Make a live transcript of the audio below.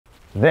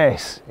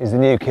This is the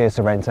new Kia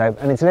Sorento,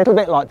 and it's a little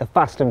bit like the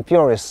Fast and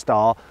Furious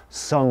star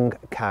Sung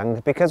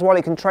Kang, because while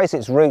it can trace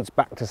its roots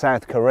back to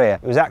South Korea,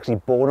 it was actually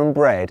born and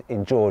bred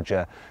in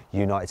Georgia,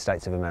 United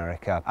States of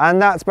America.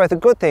 And that's both a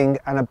good thing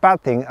and a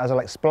bad thing, as I'll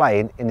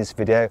explain in this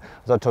video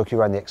as I talk you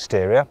around the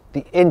exterior,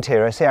 the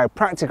interior, see how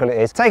practical it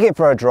is, take it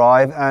for a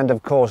drive, and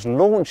of course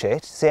launch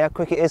it, see how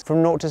quick it is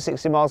from 0 to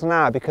 60 miles an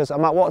hour, because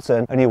I'm Matt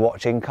Watson and you're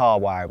watching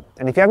CarWow.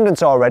 And if you haven't done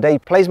so already,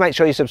 please make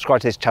sure you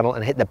subscribe to this channel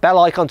and hit the bell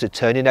icon to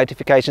turn your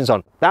notifications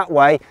on. That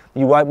way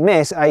you won't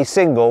miss a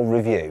single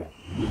review.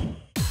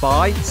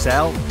 Buy,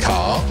 sell,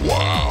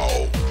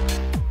 CarWow.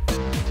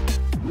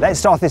 Let's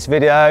start this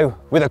video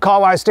with a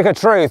CarWow stick of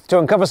truth to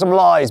uncover some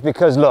lies,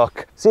 because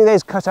look, see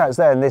these cutouts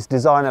there and this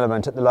design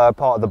element at the lower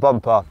part of the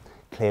bumper?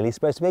 Clearly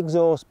supposed to be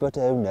exhaust, but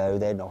oh no,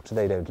 they're not,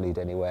 they don't lead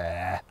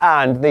anywhere.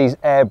 And these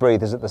air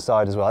breathers at the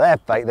side as well, they're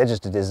fake, they're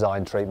just a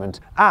design treatment.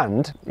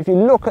 And if you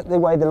look at the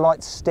way the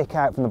lights stick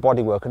out from the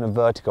bodywork and are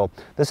vertical,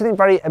 there's something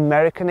very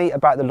American-y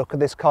about the look of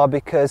this car,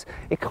 because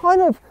it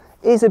kind of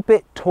is a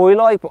bit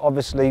toy-like, but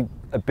obviously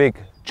a big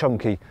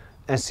chunky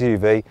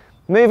SUV.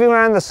 Moving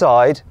around the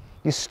side,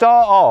 you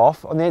start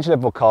off on the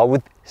entry-level car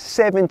with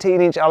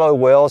 17-inch alloy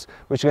wheels,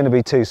 which are going to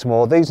be too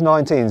small. These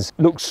 19s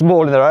look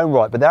small in their own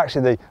right, but they're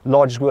actually the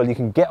largest wheel you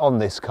can get on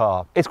this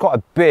car. It's quite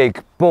a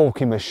big,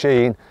 bulky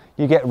machine.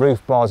 You get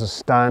roof bars as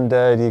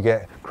standard, you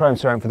get chrome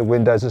ceramic for the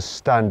windows as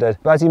standard.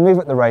 But as you move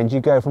up the range, you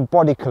go from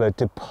body coloured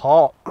to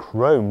part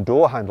chrome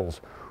door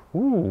handles.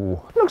 Ooh,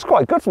 looks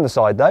quite good from the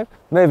side though.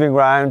 Moving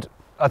around,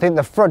 I think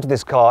the front of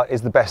this car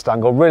is the best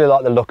angle. Really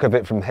like the look of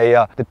it from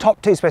here. The top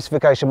two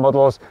specification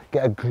models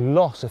get a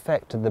gloss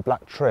effect to the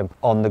black trim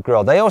on the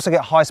grille. They also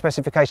get high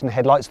specification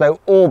headlights, though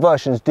all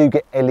versions do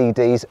get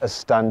LEDs as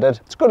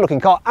standard. It's a good looking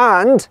car,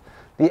 and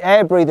the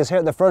air breathers here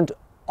at the front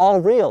are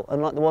real,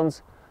 unlike the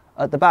ones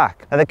at the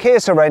back. Now the Kia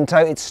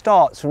Sorento, it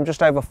starts from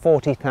just over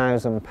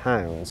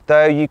 £40,000,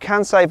 though you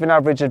can save an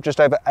average of just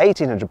over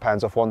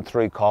 £1,800 off one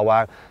through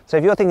CarWow. So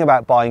if you're thinking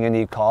about buying a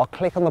new car,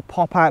 click on the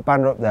pop-out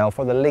banner up there, or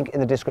follow the link in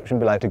the description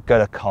below to go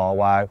to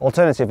CarWow.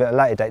 Alternative, at a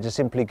later date, just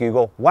simply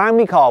Google "Wow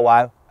me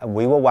CarWow" and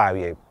we will wow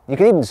you. You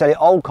can even sell your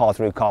old car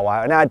through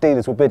CarWow, and our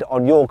dealers will bid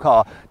on your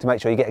car to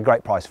make sure you get a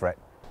great price for it.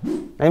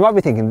 Now you might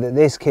be thinking that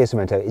this Kia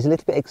Sorento is a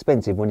little bit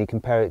expensive when you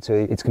compare it to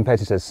its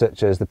competitors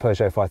such as the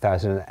Peugeot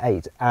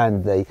 5008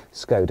 and the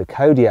Skoda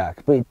Octavia,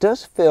 but it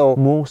does feel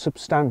more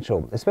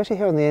substantial, especially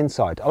here on the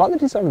inside. I like the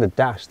design of the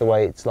dash, the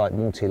way it's like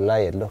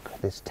multi-layered. Look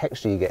at this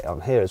texture you get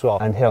on here as well,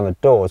 and here on the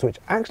doors, which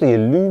actually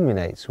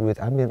illuminates with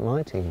ambient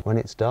lighting when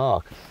it's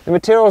dark. The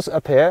materials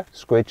up here,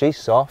 squidgy,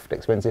 soft,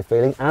 expensive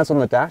feeling, as on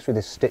the dash with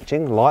this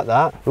stitching like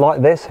that,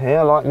 like this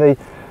here, like the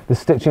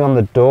stitching on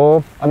the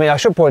door. I mean, I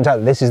should point out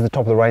that this is the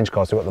top of the range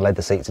car, so we've got the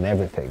leather seats and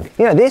everything.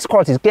 You know, this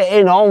quality is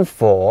getting on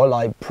for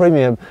like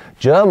premium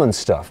German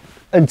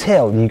stuff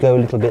until you go a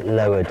little bit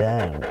lower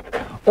down.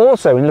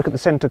 Also, when you look at the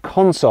center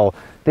console,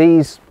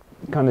 these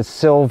kind of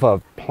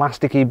silver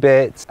plasticky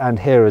bits, and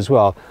here as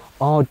well,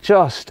 are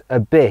just a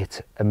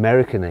bit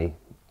American-y.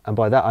 And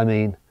by that I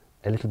mean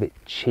a little bit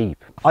cheap.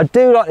 I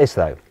do like this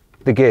though,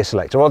 the gear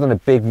selector, rather than a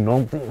big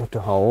knob to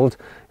hold.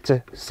 It's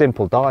a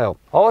simple dial.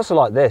 I also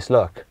like this,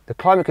 look, the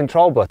climate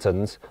control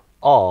buttons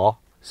are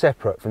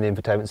separate from the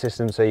infotainment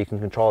system, so you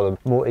can control them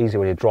more easily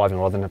when you're driving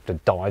rather than have to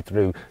dive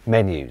through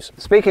menus.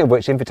 Speaking of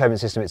which, the infotainment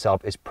system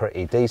itself is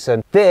pretty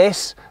decent.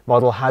 This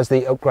model has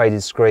the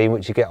upgraded screen,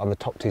 which you get on the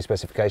top two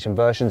specification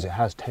versions. It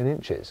has 10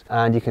 inches,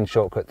 and you can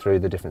shortcut through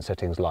the different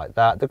settings like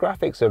that. The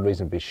graphics are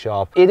reasonably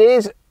sharp. It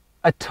is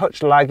a touch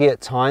laggy at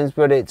times,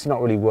 but it's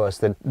not really worse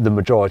than the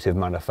majority of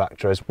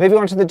manufacturers. Moving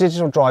on to the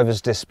digital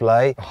driver's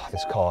display. Oh,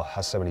 this car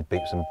has so many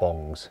beeps and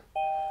bongs.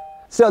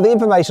 So the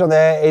information on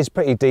there is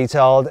pretty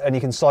detailed, and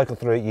you can cycle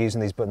through it using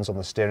these buttons on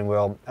the steering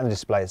wheel, and the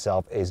display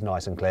itself is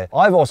nice and clear.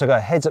 I've also got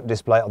a heads-up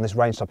display on this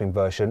range-stopping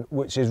version,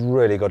 which is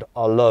really good.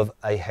 I love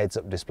a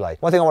heads-up display.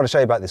 One thing I want to show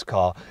you about this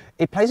car,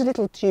 it plays a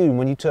little tune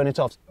when you turn it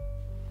off.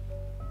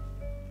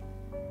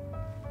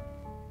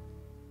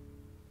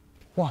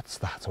 What's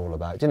that all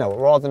about? Do you know,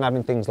 rather than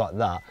having things like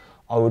that,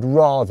 I would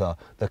rather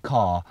the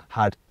car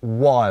had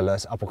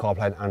wireless Apple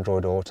CarPlay and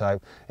Android Auto.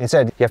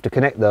 Instead, you have to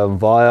connect them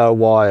via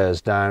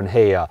wires down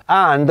here.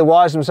 And the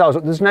wires themselves,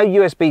 there's no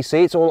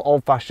USB-C, it's all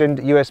old-fashioned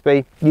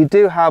USB. You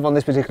do have, on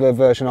this particular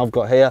version I've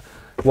got here,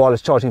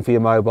 wireless charging for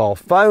your mobile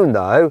phone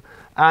though,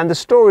 and the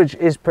storage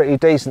is pretty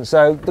decent.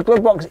 So the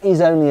glove box is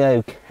only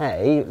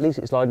okay, at least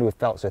it's lined with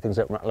felt so things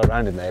don't rattle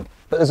around in there.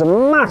 But there's a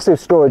massive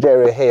storage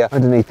area here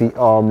underneath the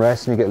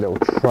armrest, and you get a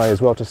little tray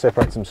as well to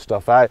separate some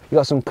stuff out. You've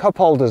got some cup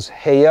holders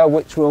here,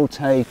 which will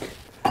take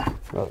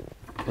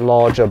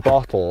larger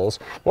bottles.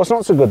 What's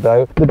not so good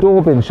though, the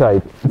door bin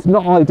shape. It's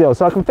not ideal,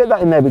 so I can fit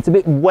that in there, but it's a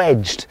bit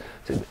wedged.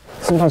 So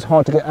it's sometimes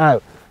hard to get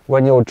out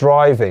when you're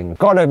driving.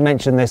 Gotta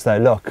mention this though,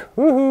 look,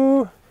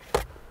 woohoo!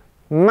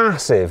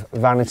 Massive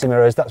vanity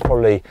mirrors. That's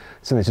probably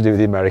something to do with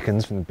the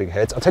Americans from the big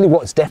heads. I'll tell you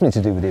what, it's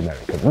definitely to do with the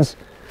Americans.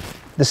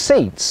 The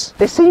seats,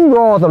 they seem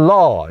rather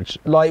large.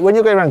 Like when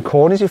you're going around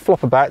corners, you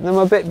flop about them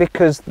a bit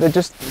because they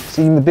just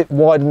seem a bit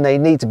wider than they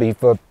need to be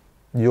for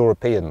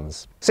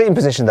Europeans. Seating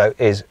position though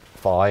is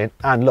fine.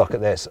 And look at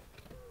this.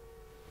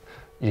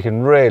 You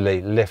can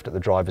really lift at the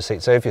driver's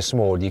seat. So if you're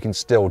small, you can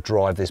still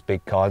drive this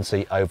big car and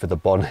see over the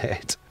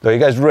bonnet. So it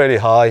goes really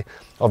high.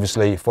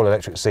 Obviously, full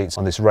electric seats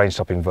on this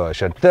range-topping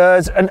version.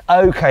 There's an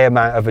okay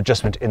amount of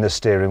adjustment in the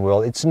steering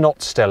wheel. It's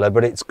not stellar,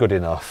 but it's good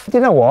enough.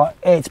 You know what?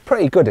 It's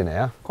pretty good in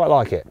here. Quite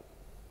like it.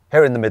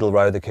 Here in the middle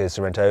row of the Kia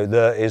Sorento,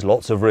 there is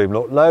lots of room.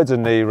 Look, loads of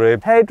knee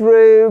room,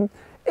 headroom.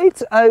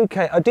 It's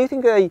okay. I do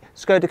think a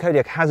Skoda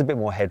Kodiaq has a bit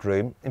more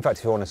headroom. In fact,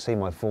 if you want to see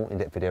my full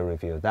in-depth video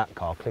review of that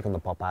car, click on the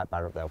pop-out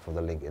bar up there for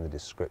the link in the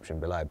description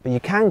below. But you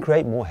can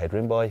create more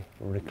headroom by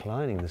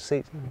reclining the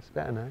seats. It's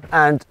better now.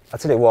 And I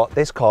tell you what,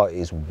 this car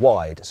is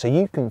wide, so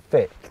you can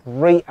fit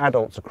 3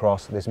 adults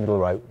across this middle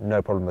row,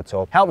 no problem at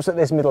all. Helps that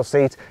this middle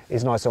seat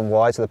is nice and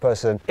wide, so the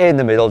person in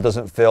the middle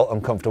doesn't feel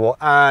uncomfortable,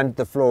 and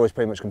the floor is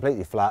pretty much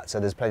completely flat, so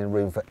there's plenty of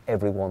room for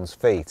everyone's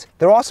feet.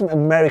 There are some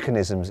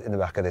Americanisms in the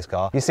back of this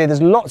car. You see,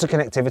 there's lots of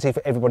connectivity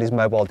for everybody's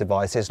mobile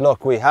devices.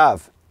 Look, we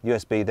have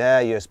USB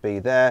there,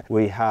 USB there.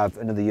 We have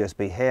another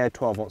USB here,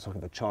 12-volt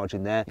socket for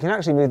charging there. You can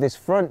actually move this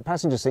front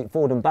passenger seat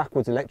forward and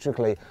backwards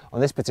electrically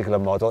on this particular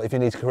model if you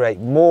need to create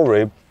more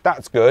room.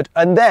 That's good.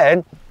 And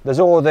then there's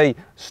all the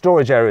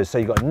storage areas. So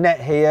you've got a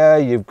net here,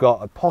 you've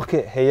got a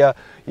pocket here,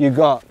 you've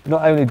got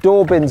not only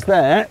door bins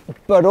there,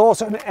 but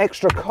also an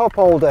extra cup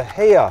holder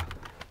here.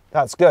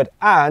 That's good.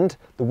 And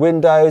the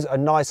windows are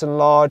nice and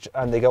large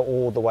and they go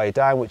all the way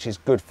down, which is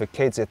good for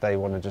kids if they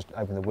want to just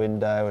open the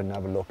window and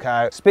have a look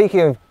out. Speaking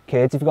of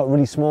kids, if you've got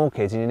really small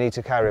kids and you need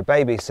to carry a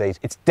baby seat,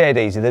 it's dead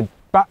easy. The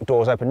back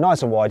doors open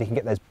nice and wide. You can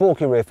get those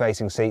bulky rear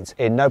facing seats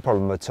in, no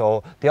problem at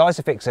all. The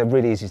Isofix are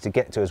really easy to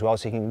get to as well,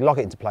 so you can lock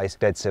it into place,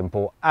 dead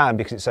simple. And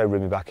because it's so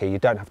roomy back here, you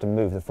don't have to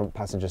move the front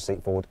passenger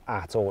seat forward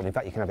at all. And in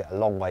fact, you can have it a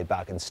long way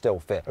back and still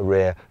fit a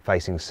rear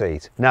facing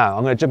seat. Now,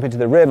 I'm going to jump into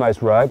the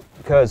rearmost row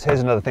because here's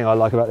another thing I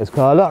like about this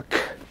car. Look,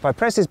 if I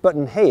press this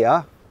button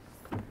here,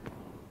 it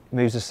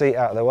moves the seat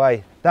out of the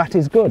way. That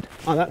is good.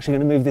 I'm actually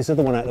going to move this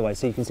other one out of the way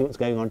so you can see what's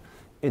going on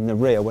in the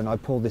rear when I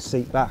pull this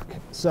seat back.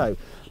 So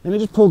let me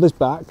just pull this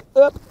back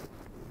up,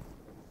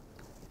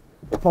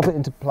 pop it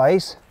into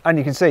place, and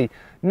you can see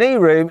knee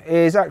room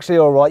is actually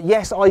all right.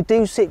 Yes, I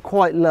do sit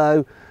quite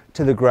low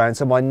to the ground,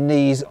 so my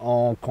knees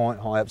are quite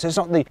high up, so it's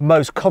not the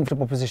most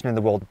comfortable position in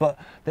the world, but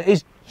there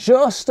is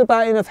just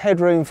about enough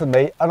headroom for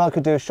me, and I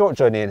could do a short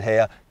journey in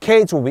here.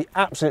 Kids will be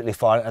absolutely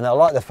fine, and they'll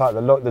like the fact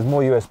that, look, there's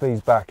more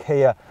USBs back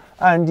here,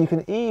 and you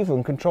can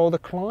even control the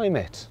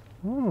climate.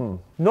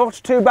 Not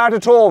too bad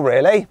at all,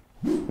 really.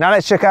 Now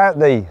let's check out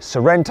the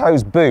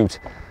Sorento's boot.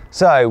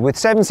 So with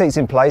 7 seats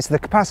in place, the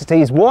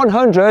capacity is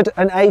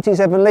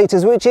 187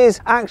 litres, which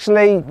is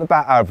actually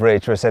about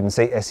average for a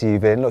 7-seat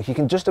SUV. And look, you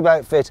can just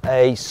about fit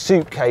a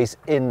suitcase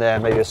in there,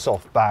 maybe a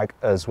soft bag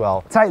as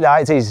well. Take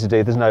that, it's easy to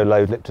do, there's no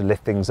load lip to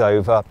lift things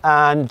over.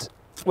 And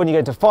when you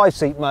get into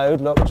 5-seat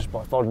mode, look, just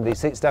by folding these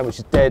seats down, which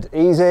is dead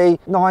easy,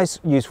 nice,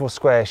 useful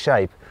square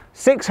shape.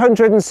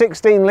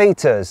 616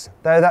 litres,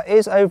 though that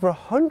is over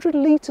 100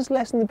 litres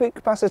less than the boot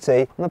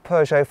capacity on the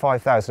Peugeot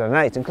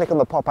 5008. And click on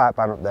the pop-out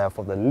banner up there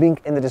for the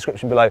link in the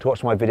description below to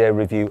watch my video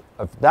review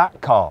of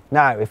that car.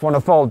 Now, if you want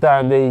to fold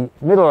down the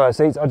middle row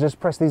seats, I'll just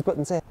press these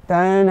buttons here.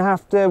 Don't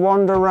have to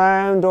wander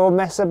around or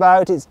mess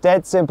about, it's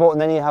dead simple. And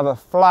then you have a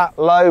flat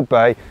load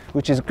bay,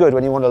 which is good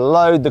when you want to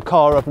load the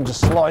car up and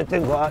just slide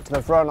things like that to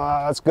the front.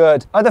 That's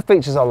good. Other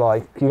features I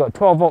like, you've got a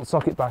 12-volt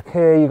socket back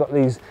here, you've got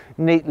these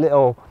neat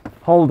little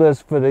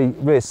holders for the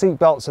rear seat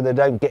belt so they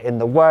don't get in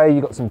the way.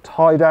 You've got some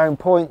tie down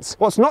points.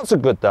 What's not so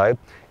good though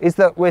is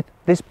that with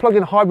this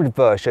plug-in hybrid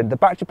version, the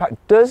battery pack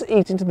does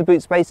eat into the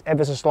boot space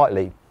ever so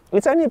slightly.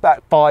 It's only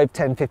about 5,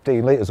 10,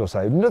 15 litres or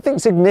so, nothing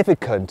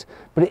significant,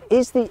 but it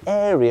is the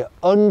area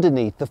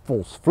underneath the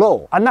false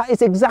floor. And that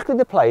is exactly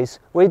the place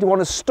where you'd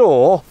want to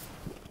store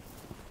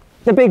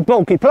the big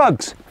bulky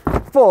plugs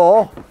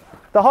for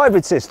the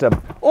hybrid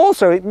system.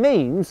 Also, it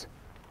means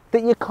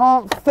that you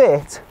can't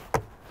fit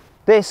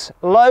this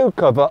load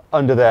cover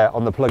under there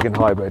on the plug-in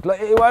hybrid. Like,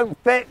 it won't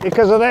fit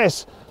because of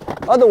this.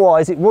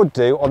 Otherwise it would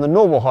do on the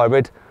normal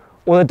hybrid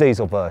or the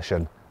diesel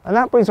version. And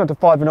that brings on to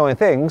 5 annoying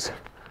things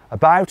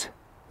about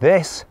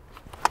this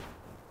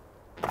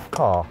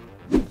car.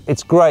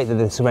 It's great that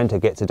the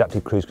Sorento gets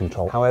adaptive cruise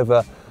control.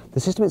 However, the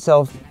system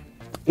itself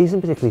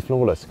isn't particularly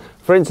flawless.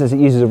 For instance, it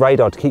uses a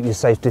radar to keep you a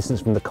safe distance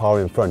from the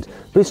car in front,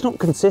 but it's not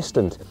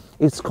consistent.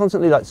 It's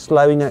constantly like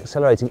slowing and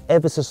accelerating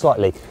ever so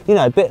slightly. You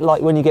know, a bit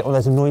like when you get one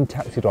of those annoying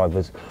taxi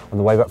drivers on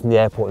the way back from the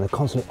airport and they're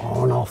constantly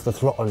on and off the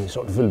throttle and you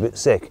sort of feel a bit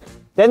sick.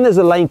 Then there's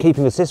a lane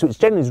keeping assist, which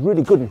generally is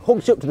really good and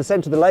hooks you up to the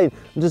centre of the lane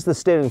and does the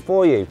steering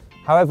for you.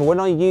 However, when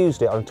I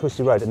used it on a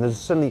twisty road and there's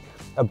suddenly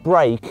a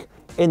break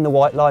in the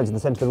white lines in the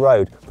centre of the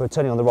road for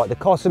turning on the right, the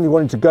car suddenly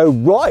wanted to go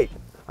right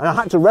and I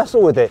had to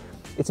wrestle with it.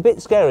 It's a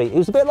bit scary. It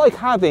was a bit like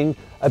having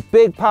a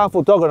big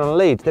powerful dog on a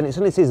lead, then it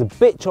suddenly sees a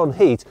bitch on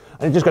heat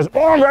and it just goes,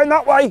 oh, I'm going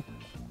that way.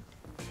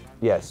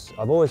 Yes,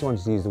 I've always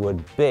wanted to use the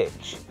word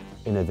bitch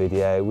in a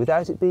video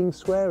without it being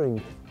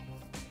swearing.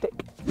 Dick.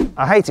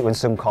 I hate it when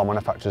some car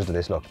manufacturers do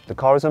this. Look, the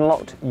car is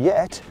unlocked,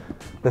 yet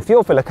the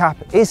fuel filler cap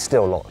is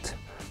still locked.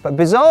 But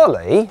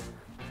bizarrely,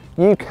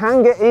 you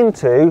can get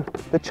into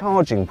the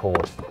charging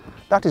port.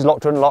 That is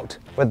locked or unlocked,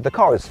 whether the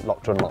car is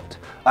locked or unlocked.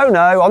 Oh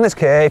no, on this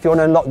Kia, if you want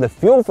to unlock the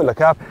fuel filler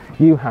cap,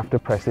 you have to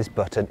press this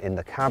button in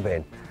the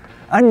cabin.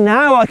 And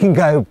now I can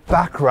go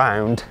back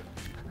round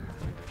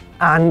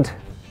and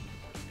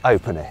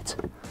open it.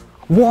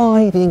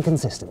 Why the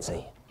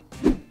inconsistency?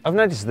 I've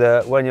noticed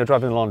that when you're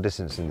driving a long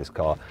distance in this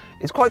car,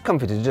 it's quite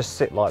comfy to just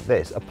sit like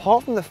this,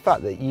 apart from the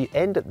fact that you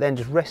end up then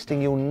just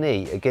resting your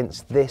knee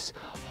against this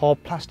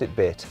hard plastic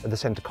bit of the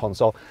centre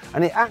console,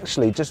 and it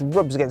actually just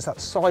rubs against that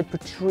side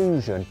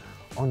protrusion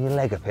on your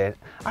leg up here.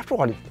 After a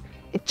while,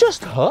 it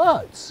just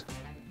hurts.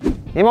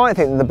 You might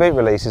think that the boot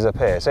release is up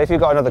here, so if you've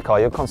got another car,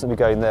 you'll constantly be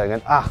going there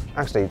and going,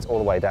 actually it's all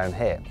the way down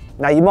here.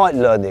 Now you might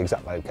learn the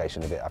exact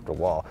location of it after a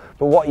while,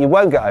 but what you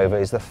won't get over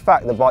is the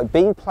fact that by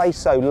being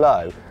placed so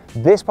low,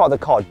 this part of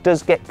the car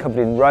does get covered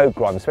in road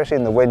grime, especially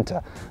in the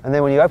winter. And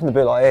then when you open the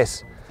boot like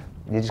this,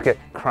 you just get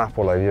crap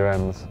all over your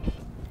ends.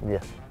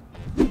 Yeah.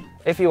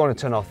 If you want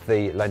to turn off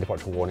the lane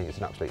departure warning, it's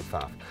an absolute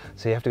faff.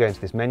 So you have to go into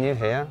this menu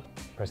here,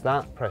 press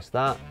that.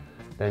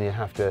 Then you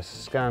have to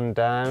scan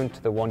down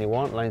to the one you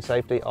want, lane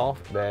safety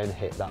off, then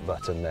hit that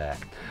button there.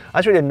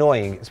 That's really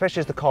annoying,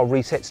 especially as the car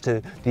resets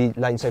to the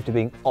lane safety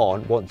being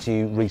on once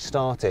you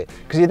restart it.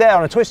 Because you're there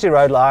on a twisty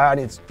road and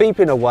it's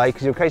beeping away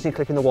because you're occasionally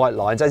clicking the white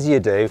lines, as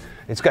you do.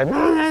 It's going,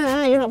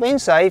 no, you're not being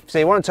safe. So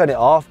you want to turn it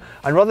off.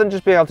 And rather than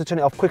just being able to turn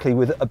it off quickly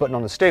with a button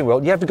on the steering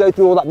wheel, you have to go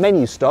through all that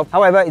menu stuff.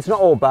 However, it's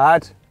not all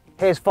bad.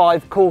 Here's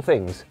 5 cool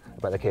things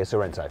about the Kia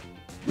Sorento.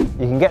 You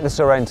can get the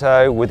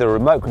Sorento with a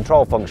remote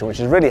control function, which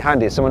is really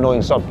handy. Some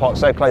annoying sod parked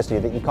so close to you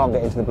that you can't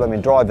get into the blooming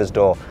driver's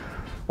door.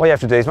 What you have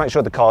to do is make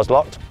sure the car's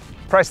locked,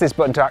 press this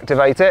button to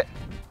activate it.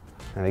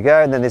 There we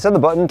go, and then this other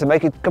button to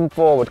make it come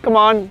forward. Come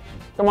on,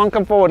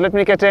 come forward, let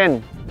me get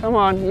in. Come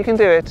on, you can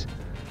do it.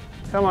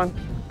 Come on.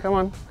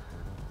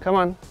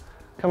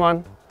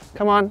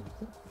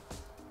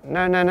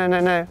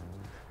 No.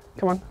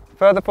 Come on,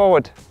 further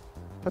forward.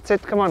 That's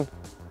it, come on.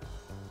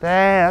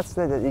 There, that's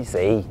the, you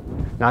see.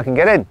 Now I can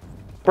get in.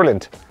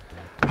 Brilliant.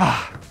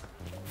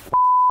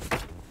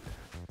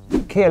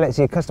 Kia lets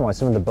you customise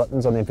some of the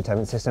buttons on the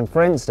infotainment system.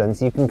 For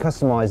instance, you can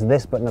customise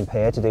this button up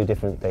here to do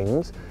different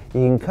things.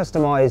 You can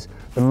customise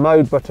the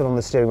mode button on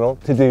the steering wheel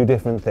to do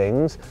different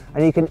things.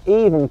 And you can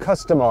even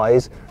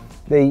customise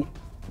the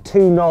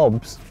 2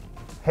 knobs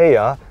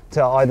here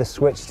to either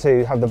switch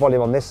to have the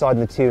volume on this side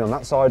and the tune on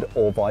that side,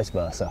 or vice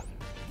versa.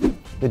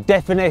 The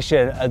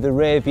definition of the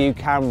rear view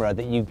camera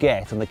that you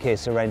get on the Kia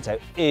Sorento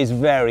is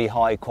very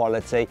high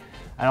quality.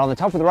 And on the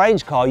top of the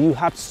range car, you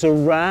have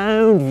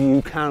surround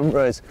view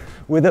cameras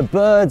with a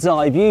bird's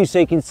eye view so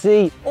you can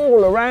see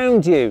all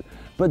around you.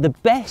 But the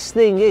best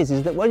thing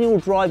is that when you're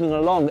driving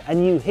along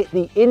and you hit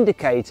the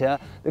indicator,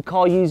 the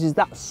car uses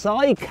that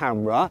side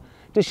camera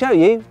to show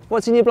you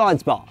what's in your blind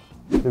spot.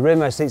 The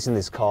rearmost seats in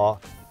this car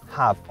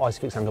have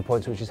ISOFIX anchor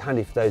points, which is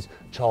handy for those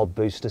child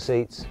booster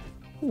seats.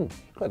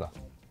 Clever.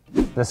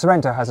 The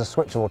Sorento has a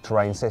switchable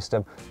terrain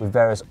system with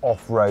various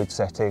off-road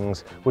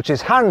settings, which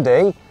is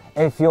handy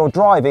if you're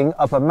driving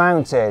up a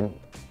mountain,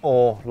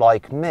 or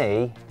like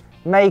me,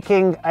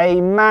 making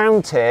a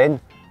mountain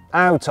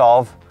out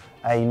of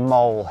a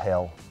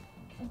molehill.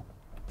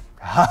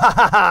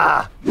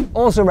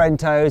 All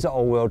Sorentos are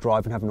all-wheel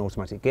drive and have an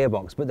automatic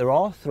gearbox, but there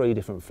are 3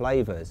 different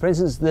flavours. For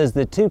instance, there's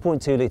the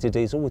 2.2 litre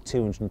diesel with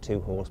 202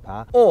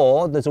 horsepower,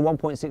 or there's a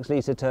 1.6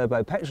 litre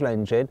turbo petrol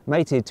engine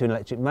mated to an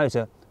electric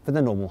motor for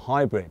the normal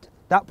hybrid.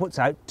 That puts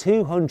out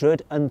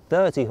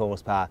 230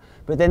 horsepower.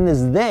 But then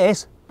there's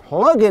this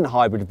plug-in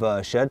hybrid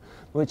version,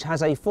 which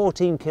has a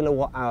 14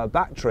 kilowatt hour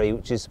battery,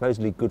 which is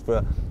supposedly good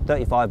for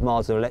 35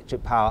 miles of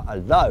electric power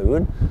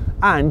alone,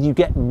 and you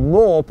get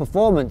more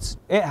performance.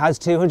 It has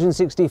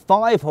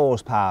 265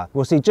 horsepower.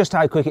 We'll see just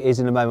how quick it is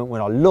in a moment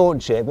when I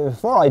launch it, but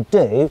before I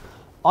do,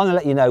 I'm going to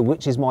let you know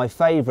which is my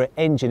favourite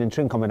engine and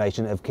trim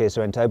combination of Kia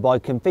Sorento by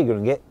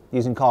configuring it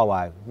using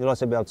CarWow. You'll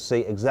also be able to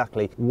see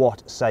exactly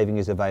what saving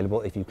is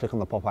available if you click on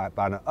the pop-out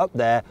banner up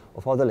there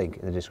or follow the link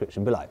in the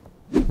description below.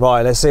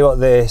 Right, let's see what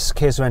this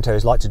Kia Sorento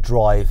is like to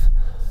drive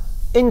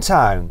in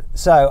town.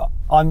 So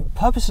I'm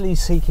purposely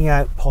seeking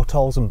out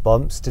potholes and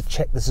bumps to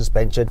check the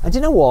suspension. And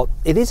you know what?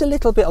 It is a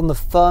little bit on the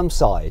firm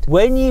side.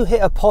 When you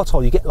hit a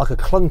pothole, you get like a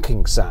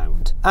clunking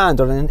sound. And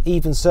on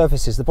uneven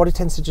surfaces, the body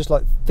tends to just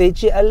like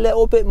fidget a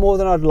little bit more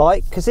than I'd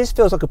like, because this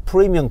feels like a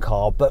premium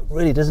car, but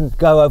really doesn't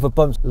go over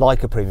bumps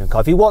like a premium car.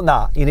 If you want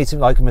that, you need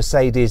something like a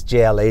Mercedes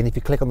GLE. And if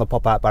you click on the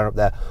pop-out banner up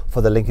there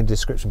for the link in the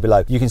description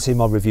below, you can see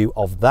my review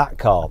of that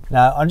car.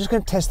 Now, I'm just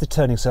going to test the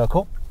turning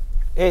circle.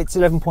 It's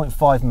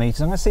 11.5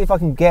 meters. I'm going to see if I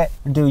can get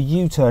and do a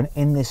U-turn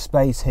in this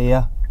space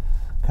here.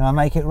 Can I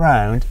make it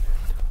round?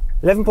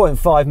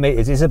 11.5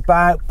 meters is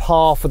about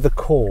par for the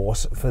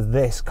course for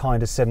this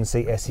kind of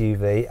 7-seat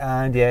SUV,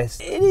 and yes,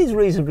 it is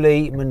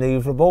reasonably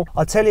maneuverable.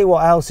 I'll tell you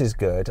what else is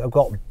good. I've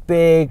got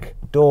big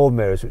door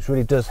mirrors, which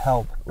really does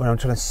help when I'm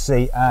trying to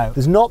see out.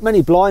 There's not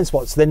many blind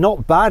spots. They're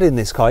not bad in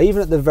this car,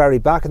 even at the very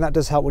back, and that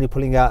does help when you're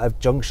pulling out of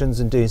junctions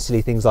and doing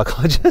silly things like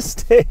I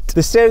just did.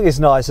 The steering is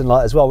nice and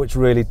light as well, which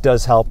really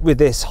does help. With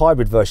this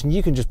hybrid version,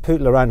 you can just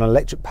poodle around on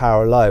electric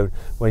power alone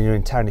when you're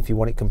in town if you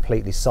want it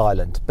completely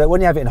silent. But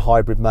when you have it in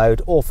hybrid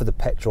mode or for the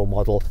petrol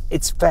model,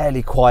 it's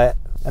fairly quiet.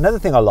 Another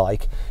thing I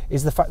like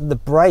is the fact that the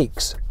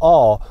brakes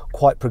are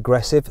quite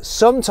progressive.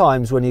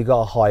 Sometimes when you've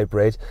got a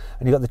hybrid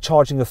and you've got the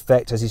charging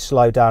effect as you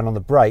slow down on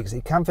the brakes,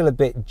 it can feel a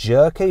bit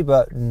jerky,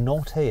 but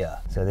not here.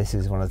 So this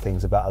is one of the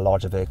things about a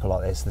larger vehicle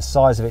like this. The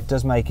size of it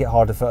does make it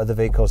harder for other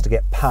vehicles to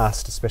get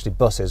past, especially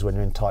buses when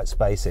you're in tight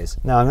spaces.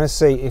 Now I'm going to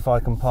see if I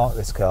can park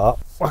this car,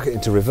 whack it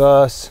into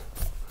reverse.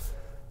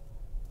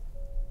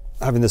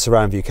 Having the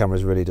surround view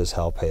cameras really does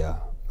help here.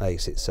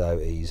 Makes it so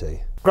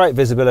easy. Great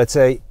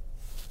visibility.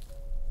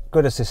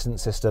 Good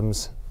assistance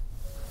systems,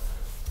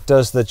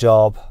 does the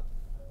job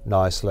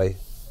nicely.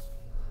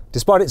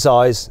 Despite its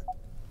size,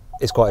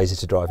 it's quite easy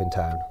to drive in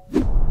town.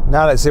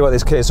 Now let's see what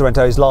this Kia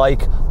Sorento is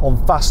like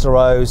on faster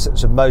roads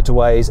such as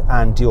motorways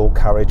and dual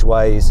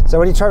carriageways. So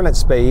when you're traveling at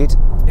speed,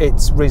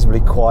 it's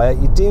reasonably quiet.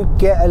 You do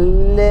get a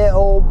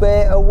little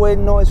bit of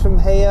wind noise from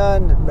here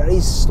and a very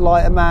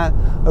slight amount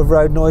of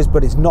road noise,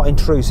 but it's not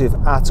intrusive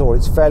at all.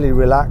 It's fairly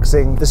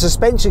relaxing. The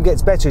suspension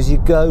gets better as you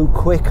go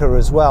quicker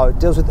as well. It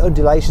deals with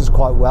undulations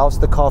quite well,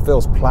 so the car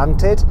feels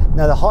planted.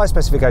 Now the high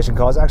specification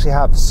cars actually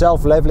have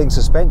self-leveling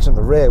suspension at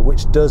the rear,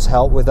 which does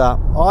help with that.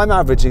 I'm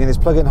averaging in this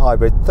plug-in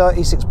hybrid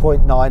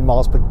 36.9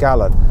 miles per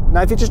gallon.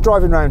 Now if you're just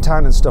driving around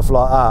town and stuff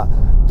like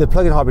that, the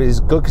plug-in hybrid is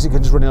good because it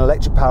can just run in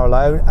electric power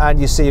alone,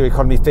 and you see your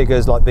economy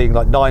figures like being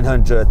like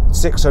 900,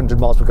 600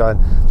 miles per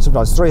gallon,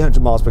 sometimes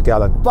 300 miles per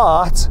gallon.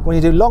 But when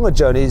you do longer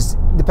journeys,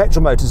 the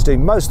petrol motor is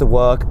doing most of the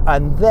work,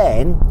 and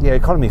then the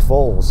economy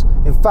falls.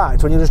 In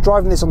fact, when you're just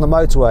driving this on the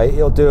motorway,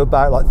 it'll do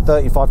about like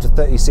 35 to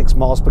 36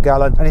 miles per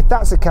gallon. And if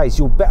that's the case,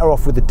 you're better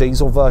off with the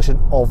diesel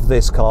version of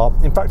this car.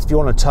 In fact, if you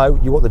want to tow,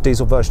 you want the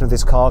diesel version of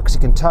this car because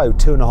you can tow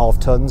 2.5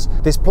 tons.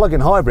 This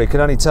plug-in hybrid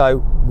can only tow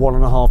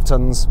 1.5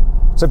 tons.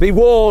 So be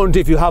warned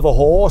if you have a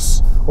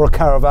horse or a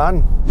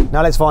caravan.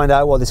 Now let's find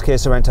out what this Kia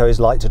Sorento is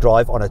like to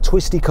drive on a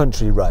twisty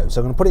country road. So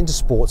I'm going to put it into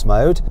sports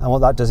mode, and what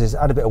that does is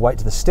add a bit of weight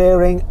to the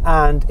steering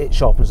and it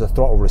sharpens the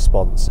throttle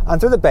response.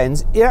 And through the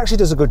bends, it actually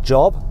does a good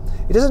job.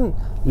 It doesn't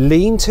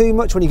lean too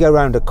much when you go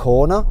around a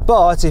corner,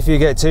 but if you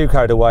get too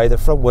carried away, the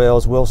front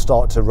wheels will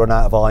start to run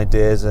out of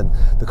ideas and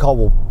the car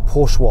will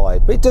push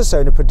wide. But it does so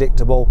in a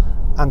predictable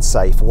and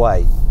safe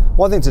way.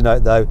 One thing to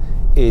note though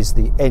is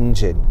the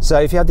engine. So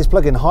if you have this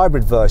plug-in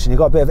hybrid version, you've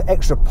got a bit of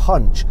extra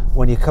punch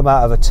when you come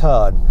out of a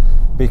turn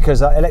because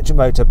that electric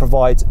motor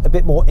provides a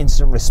bit more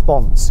instant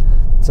response.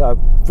 So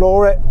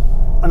floor it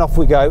and off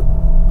we go.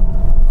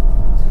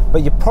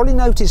 But you probably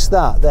noticed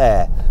that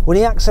there. When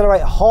you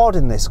accelerate hard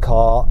in this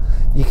car,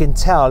 you can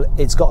tell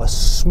it's got a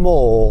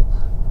small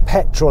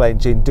petrol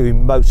engine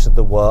doing most of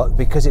the work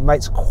because it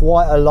makes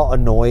quite a lot of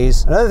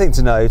noise. Another thing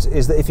to note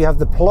is that if you have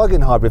the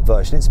plug-in hybrid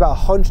version, it's about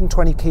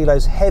 120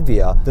 kilos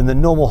heavier than the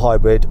normal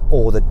hybrid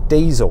or the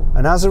diesel,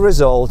 and as a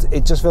result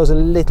it just feels a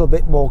little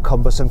bit more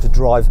cumbersome to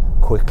drive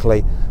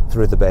quickly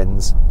through the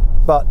bends.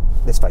 But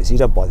let's face it, you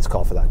don't buy this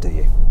car for that, do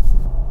you?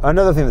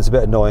 Another thing that's a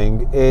bit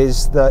annoying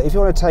is that if you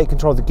want to take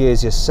control of the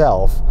gears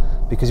yourself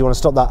because you want to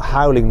stop that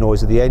howling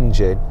noise of the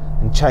engine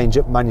and change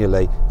up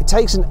manually, it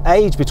takes an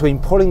age between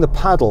pulling the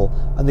paddle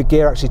and the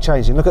gear actually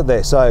changing. Look at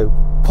this. So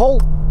pull,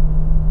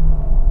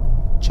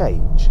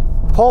 change,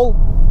 pull,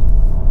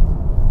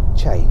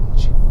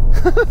 change.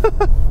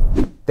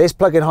 This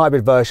plug-in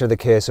hybrid version of the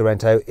Kia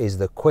Sorento is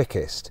the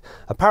quickest.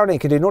 Apparently it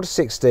can do 0 to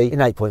 60 in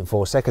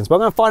 8.4 seconds, but I'm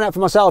going to find out for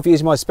myself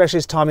using my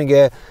specialist timing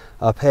gear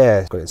up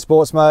here. Got it in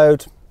sports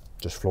mode,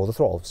 just floor the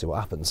throttle, see what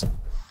happens.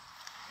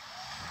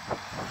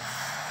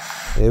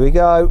 Here we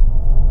go.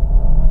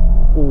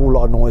 Ooh, a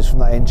lot of noise from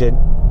that engine.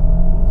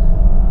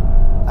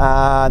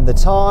 And the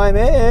time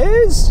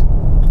is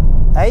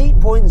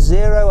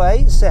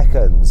 8.08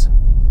 seconds.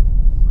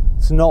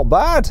 It's not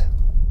bad.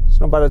 It's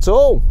not bad at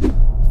all.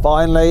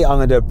 Finally, I'm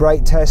going to do a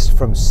brake test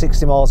from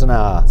 60 miles an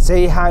hour.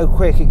 See how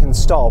quick it can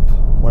stop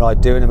when I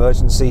do an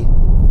emergency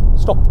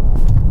stop.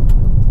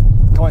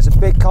 Come on, it's a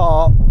big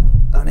car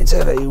and it's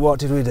heavy. What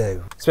did we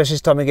do?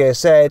 Specialist timing gear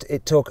said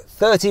it took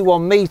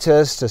 31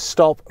 meters to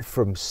stop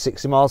from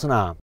 60 miles an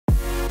hour.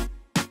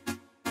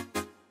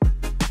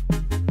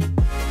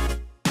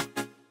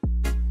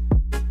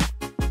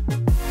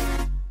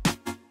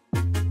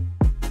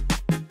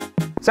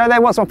 So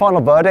then, what's my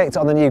final verdict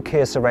on the new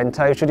Kia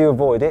Sorento? Should you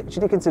avoid it?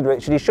 Should you consider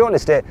it? Should you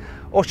shortlist it?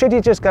 Or should you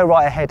just go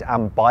right ahead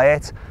and buy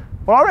it?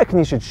 Well, I reckon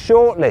you should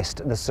shortlist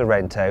the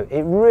Sorento.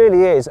 It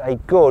really is a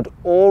good,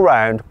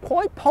 all-round,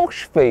 quite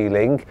posh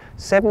feeling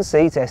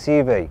 7-seat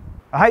SUV.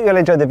 I hope you'll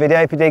enjoy the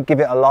video. If you did, give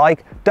it a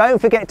like. Don't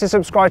forget to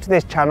subscribe to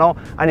this channel.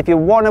 And if you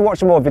want to watch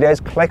some more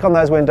videos, click on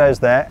those windows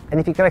there. And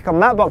if you click on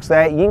that box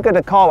there, you can go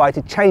to Carwow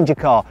to change your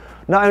car.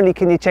 Not only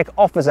can you check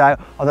offers out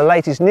on the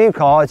latest new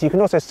cars, you can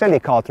also sell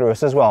your car through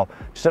us as well.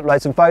 Just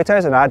upload some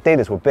photos and our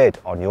dealers will bid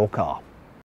on your car.